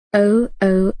Oh,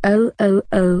 oh, oh, oh,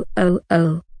 oh, oh,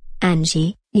 oh.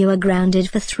 Angie, you are grounded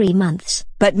for 3 months.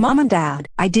 But Mom and Dad,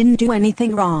 I didn't do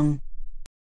anything wrong.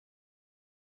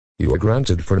 You are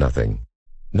grounded for nothing.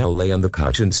 Now lay on the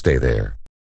couch and stay there.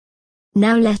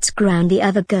 Now let's ground the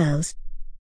other girls.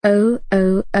 Oh,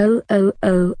 oh, oh, oh,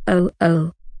 oh, oh,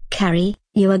 oh. Carrie,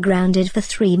 you are grounded for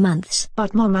 3 months.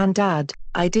 But Mom and Dad,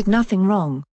 I did nothing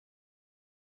wrong.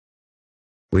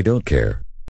 We don't care.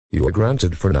 You are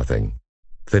grounded for nothing.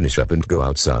 Finish up and go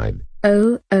outside.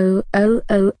 Oh, oh, oh,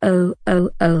 oh, oh, oh,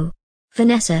 oh.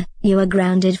 Vanessa, you are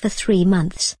grounded for 3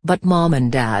 months. But Mom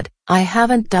and Dad, I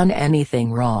haven't done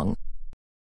anything wrong.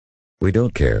 We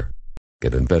don't care.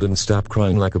 Get in bed and stop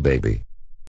crying like a baby.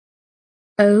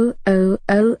 Oh, oh,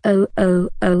 oh, oh, oh,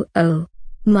 oh, oh.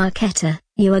 Marquetta,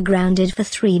 you are grounded for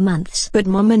 3 months. But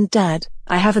Mom and Dad,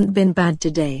 I haven't been bad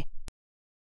today.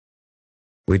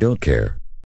 We don't care.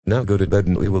 Now go to bed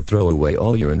and we will throw away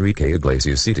all your Enrique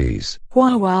Iglesias CDs.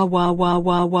 Wah wah wah wah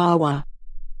wah wah wah.